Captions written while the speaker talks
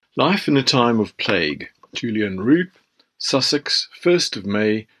Life in a Time of Plague. Julian Roup, Sussex, 1st of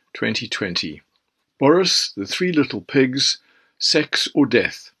May, 2020. Boris, the Three Little Pigs, Sex or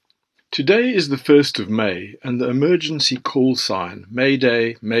Death. Today is the 1st of May, and the emergency call sign,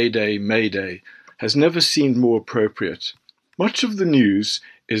 Mayday, Mayday, Mayday, has never seemed more appropriate. Much of the news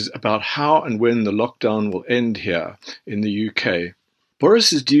is about how and when the lockdown will end here in the UK.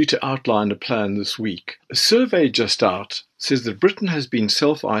 Boris is due to outline a plan this week. A survey just out says that Britain has been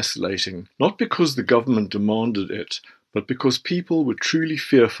self-isolating, not because the government demanded it, but because people were truly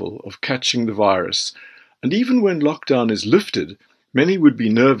fearful of catching the virus. And even when lockdown is lifted, many would be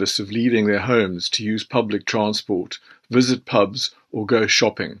nervous of leaving their homes to use public transport, visit pubs, or go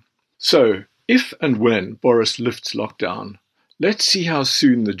shopping. So, if and when Boris lifts lockdown, let's see how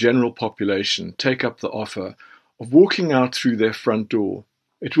soon the general population take up the offer of walking out through their front door.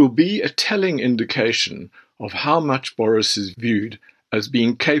 It will be a telling indication of how much Boris is viewed as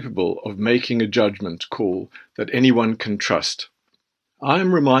being capable of making a judgment call that anyone can trust. I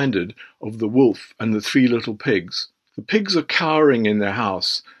am reminded of the wolf and the three little pigs. The pigs are cowering in their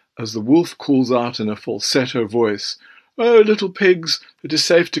house as the wolf calls out in a falsetto voice, "Oh, little pigs, it is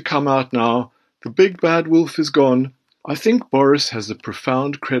safe to come out now. The big bad wolf is gone." I think Boris has a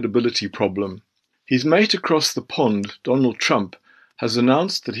profound credibility problem. His mate across the pond, Donald Trump, has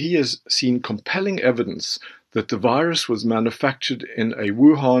announced that he has seen compelling evidence that the virus was manufactured in a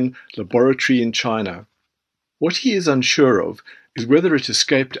Wuhan laboratory in China. What he is unsure of is whether it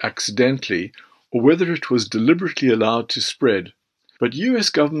escaped accidentally or whether it was deliberately allowed to spread. But US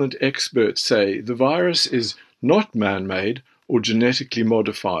government experts say the virus is not man-made or genetically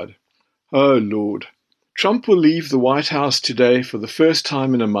modified. Oh Lord. Trump will leave the White House today for the first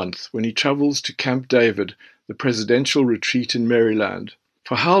time in a month when he travels to Camp David, the presidential retreat in Maryland.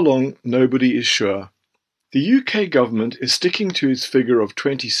 For how long, nobody is sure. The UK government is sticking to its figure of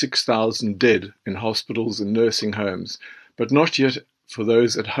 26,000 dead in hospitals and nursing homes, but not yet for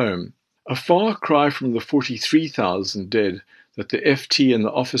those at home. A far cry from the 43,000 dead that the FT and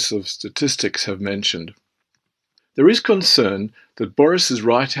the Office of Statistics have mentioned. There is concern that Boris's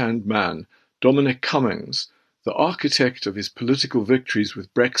right-hand man, Dominic Cummings, the architect of his political victories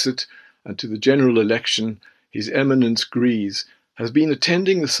with Brexit and to the general election, His Eminence Grease, has been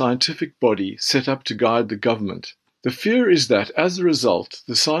attending the scientific body set up to guide the government. The fear is that, as a result,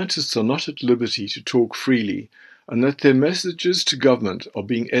 the scientists are not at liberty to talk freely, and that their messages to government are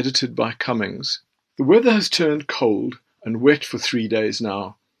being edited by Cummings. The weather has turned cold and wet for 3 days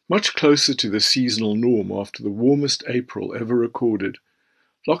now, much closer to the seasonal norm after the warmest April ever recorded.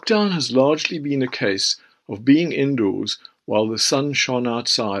 Lockdown has largely been a case of being indoors while the sun shone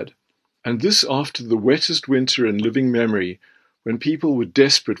outside, and this after the wettest winter in living memory, when people were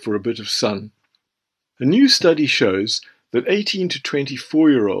desperate for a bit of sun. A new study shows that 18 to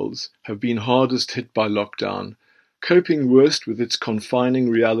 24-year-olds have been hardest hit by lockdown, coping worst with its confining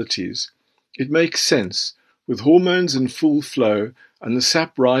realities. It makes sense, with hormones in full flow and the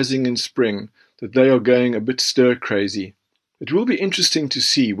sap rising in spring, that they are going a bit stir-crazy. It will be interesting to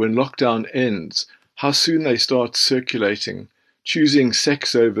see when lockdown ends how soon they start circulating, choosing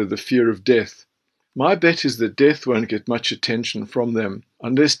sex over the fear of death. My bet is that death won't get much attention from them,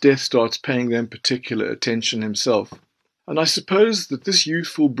 unless death starts paying them particular attention himself. And I suppose that this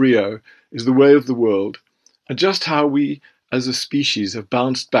youthful brio is the way of the world, and just how we as a species have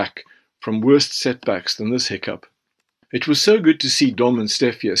bounced back from worse setbacks than this hiccup. It was so good to see Dom and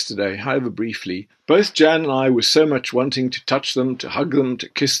Steph yesterday, however briefly. Both Jan and I were so much wanting to touch them, to hug them, to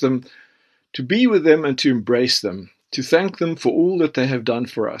kiss them, to be with them and to embrace them, to thank them for all that they have done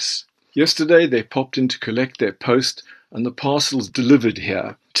for us. Yesterday they popped in to collect their post and the parcels delivered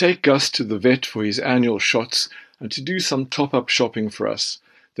here, take Gus to the vet for his annual shots and to do some top-up shopping for us.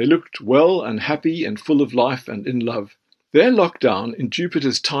 They looked well and happy and full of life and in love. Their lockdown in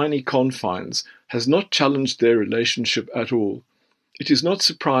Jupiter's tiny confines has not challenged their relationship at all. It is not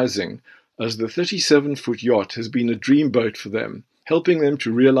surprising, as the 37-foot yacht has been a dreamboat for them, helping them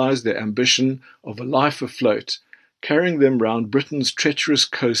to realize their ambition of a life afloat, carrying them round Britain's treacherous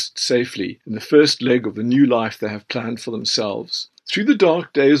coast safely in the first leg of the new life they have planned for themselves. Through the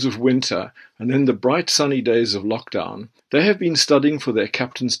dark days of winter and then the bright sunny days of lockdown, they have been studying for their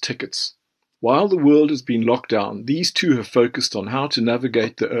captain's tickets. While the world has been locked down, these two have focused on how to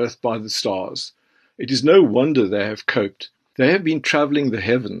navigate the earth by the stars. It is no wonder they have coped. They have been travelling the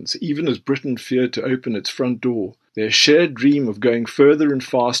heavens, even as Britain feared to open its front door. Their shared dream of going further and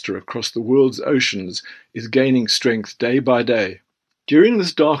faster across the world's oceans is gaining strength day by day. During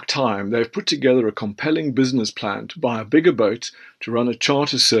this dark time, they have put together a compelling business plan to buy a bigger boat to run a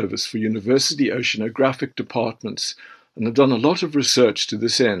charter service for university oceanographic departments and have done a lot of research to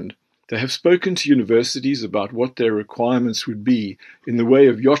this end. They have spoken to universities about what their requirements would be in the way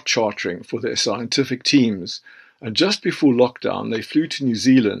of yacht chartering for their scientific teams, and just before lockdown they flew to New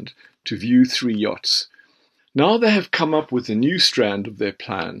Zealand to view 3 yachts. Now they have come up with a new strand of their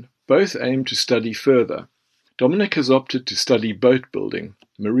plan. Both aim to study further. Dominic has opted to study boat building,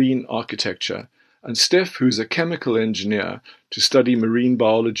 marine architecture, and Steph, who is a chemical engineer, to study marine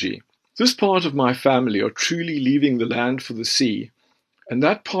biology. This part of my family are truly leaving the land for the sea, and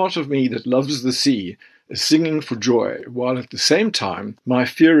that part of me that loves the sea is singing for joy, while at the same time my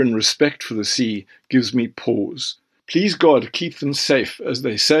fear and respect for the sea gives me pause. Please God keep them safe as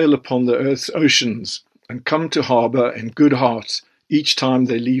they sail upon the earth's oceans and come to harbour in good heart each time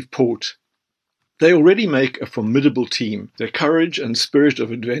they leave port. They already make a formidable team, their courage and spirit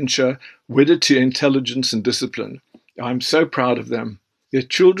of adventure wedded to intelligence and discipline. I am so proud of them. Their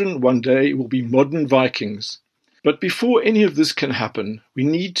children one day will be modern Vikings. But before any of this can happen, we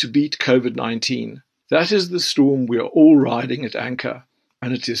need to beat COVID-19. That is the storm we are all riding at anchor,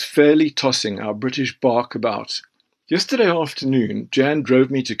 and it is fairly tossing our British bark about. Yesterday afternoon, Jan drove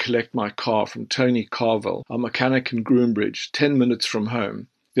me to collect my car from Tony Carville, our mechanic in Groombridge, 10 minutes from home.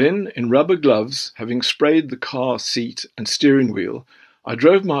 Then, in rubber gloves, having sprayed the car seat and steering wheel, I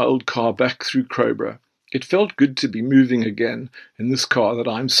drove my old car back through Crowborough. It felt good to be moving again in this car that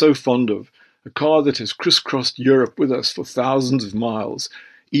I am so fond of, a car that has crisscrossed Europe with us for thousands of miles,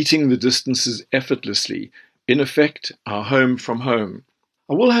 eating the distances effortlessly, in effect, our home from home.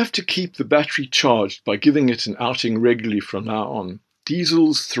 I will have to keep the battery charged by giving it an outing regularly from now on.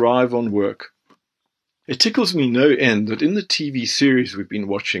 Diesels thrive on work. It tickles me no end that in the TV series we've been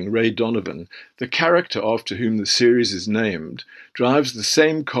watching, Ray Donovan, the character after whom the series is named, drives the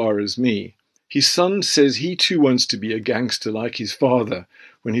same car as me. His son says he too wants to be a gangster like his father.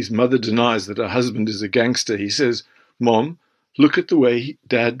 When his mother denies that her husband is a gangster, he says, "Mom, look at the way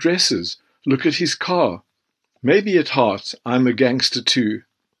Dad dresses. Look at his car." Maybe at heart I'm a gangster too.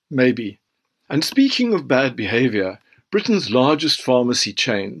 Maybe. And speaking of bad behaviour, Britain's largest pharmacy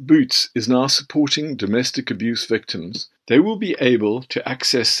chain, Boots, is now supporting domestic abuse victims. They will be able to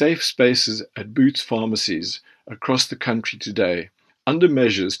access safe spaces at Boots pharmacies across the country today, under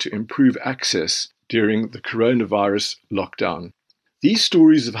measures to improve access during the coronavirus lockdown. These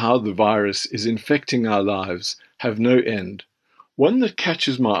stories of how the virus is infecting our lives have no end. One that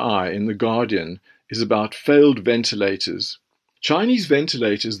catches my eye in The Guardian is about failed ventilators. Chinese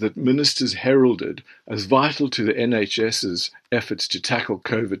ventilators that ministers heralded as vital to the NHS's efforts to tackle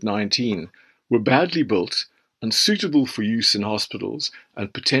COVID-19 were badly built, unsuitable for use in hospitals,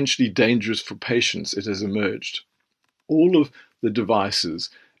 and potentially dangerous for patients, it has emerged. All of the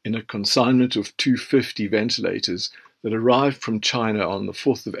devices in a consignment of 250 ventilators that arrived from China on the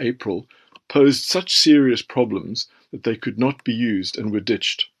 4th of April posed such serious problems that they could not be used and were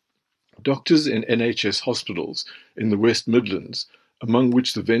ditched. Doctors in NHS hospitals in the West Midlands, among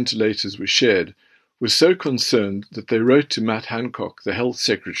which the ventilators were shared, were so concerned that they wrote to Matt Hancock, the Health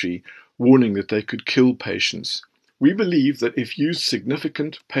Secretary, warning that they could kill patients. "We believe that if used,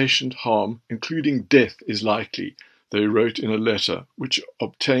 significant patient harm, including death, is likely," they wrote in a letter, which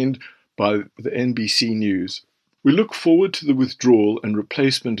obtained by the NBC News. "We look forward to the withdrawal and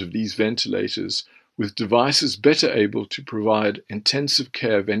replacement of these ventilators with devices better able to provide intensive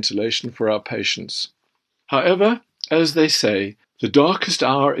care ventilation for our patients." However, as they say, the darkest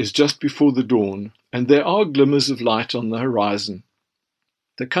hour is just before the dawn, and there are glimmers of light on the horizon.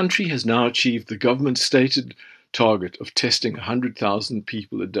 The country has now achieved the government's stated target of testing 100,000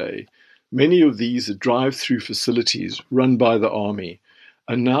 people a day. Many of these are drive-through facilities run by the army,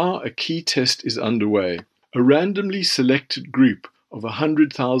 and now a key test is underway. A randomly selected group of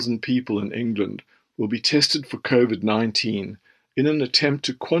 100,000 people in England will be tested for COVID-19 in an attempt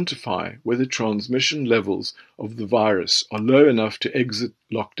to quantify whether transmission levels of the virus are low enough to exit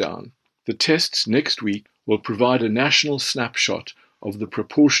lockdown. The tests next week will provide a national snapshot of the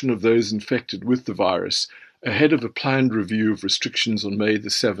proportion of those infected with the virus ahead of a planned review of restrictions on May the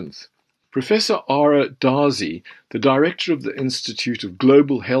 7th. Professor Ara Darzi, the director of the Institute of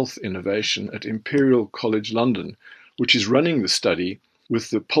Global Health Innovation at Imperial College London, which is running the study with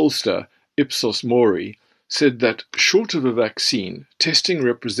the pollster Ipsos Mori, said that, short of a vaccine, testing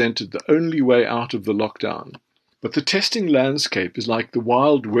represented the only way out of the lockdown. But the testing landscape is like the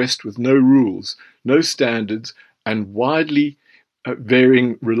Wild West with no rules, no standards, and widely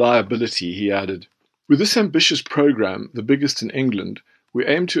varying reliability, he added. With this ambitious program, the biggest in England, we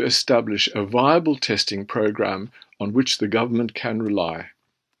aim to establish a viable testing program on which the government can rely.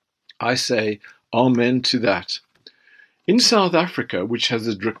 I say amen to that. In South Africa, which has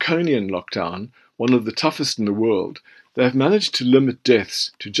a draconian lockdown, one of the toughest in the world, They have managed to limit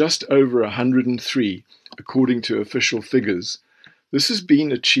deaths to just over 103, according to official figures. This has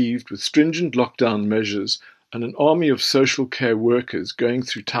been achieved with stringent lockdown measures and an army of social care workers going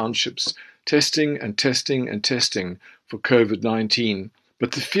through townships, testing and testing and testing for COVID-19.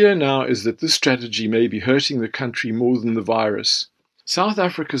 But the fear now is that this strategy may be hurting the country more than the virus. South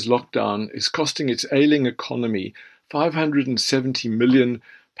Africa's lockdown is costing its ailing economy £570 million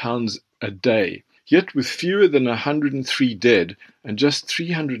a day. Yet with fewer than 103 dead and just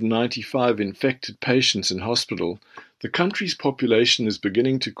 395 infected patients in hospital, the country's population is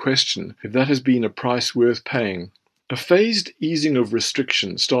beginning to question if that has been a price worth paying. A phased easing of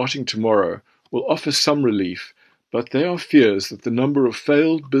restrictions starting tomorrow will offer some relief, but there are fears that the number of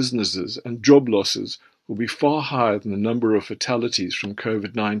failed businesses and job losses will be far higher than the number of fatalities from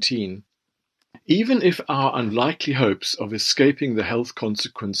COVID-19. Even if our unlikely hopes of escaping the health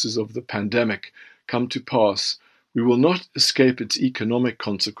consequences of the pandemic come to pass, we will not escape its economic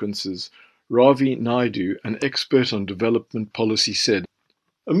consequences, Ravi Naidu, an expert on development policy, said.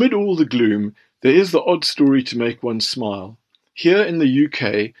 Amid all the gloom, there is the odd story to make one smile. Here in the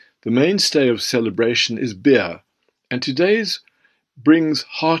UK, the mainstay of celebration is beer, and today's brings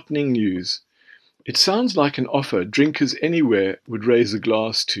heartening news. It sounds like an offer drinkers anywhere would raise a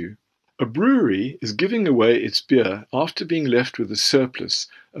glass to. A brewery is giving away its beer after being left with a surplus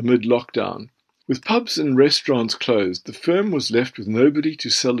amid lockdown. With pubs and restaurants closed, the firm was left with nobody to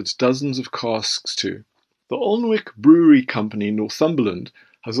sell its dozens of casks to. The Alnwick Brewery Company, Northumberland,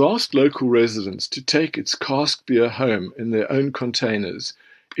 has asked local residents to take its cask beer home in their own containers.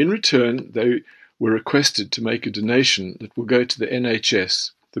 In return, they were requested to make a donation that will go to the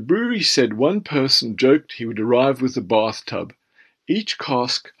NHS. The brewery said one person joked he would arrive with a bathtub. Each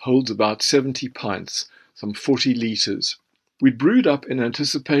cask holds about 70 pints, some 40 litres. We'd brewed up in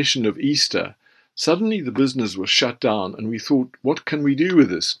anticipation of Easter. Suddenly the business was shut down and we thought, what can we do with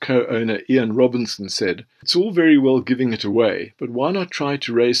this? Co-owner Ian Robinson said. It's all very well giving it away, but why not try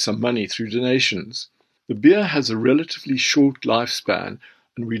to raise some money through donations? The beer has a relatively short lifespan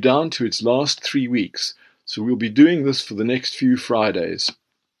and we're down to its last 3 weeks, so we'll be doing this for the next few Fridays.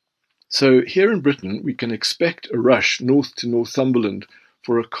 So here in Britain we can expect a rush north to Northumberland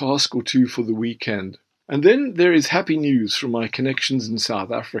for a cask or two for the weekend. And then there is happy news from my connections in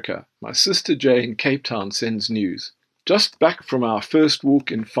South Africa. My sister Jay in Cape Town sends news. Just back from our first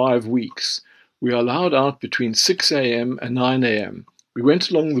walk in 5 weeks. We are allowed out between 6 a.m. and 9 a.m. We went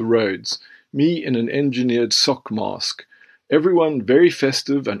along the roads, me in an engineered sock mask. Everyone very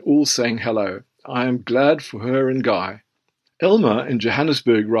festive and all saying hello. I am glad for her and Guy. Elma in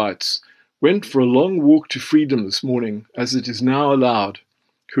Johannesburg writes, went for a long walk to freedom this morning, as it is now allowed.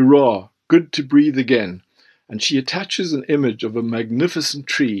 Hurrah! Good to breathe again, and she attaches an image of a magnificent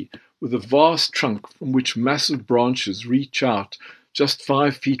tree with a vast trunk from which massive branches reach out just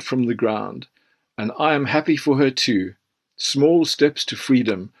 5 feet from the ground. And I am happy for her too. Small steps to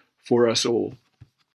freedom for us all.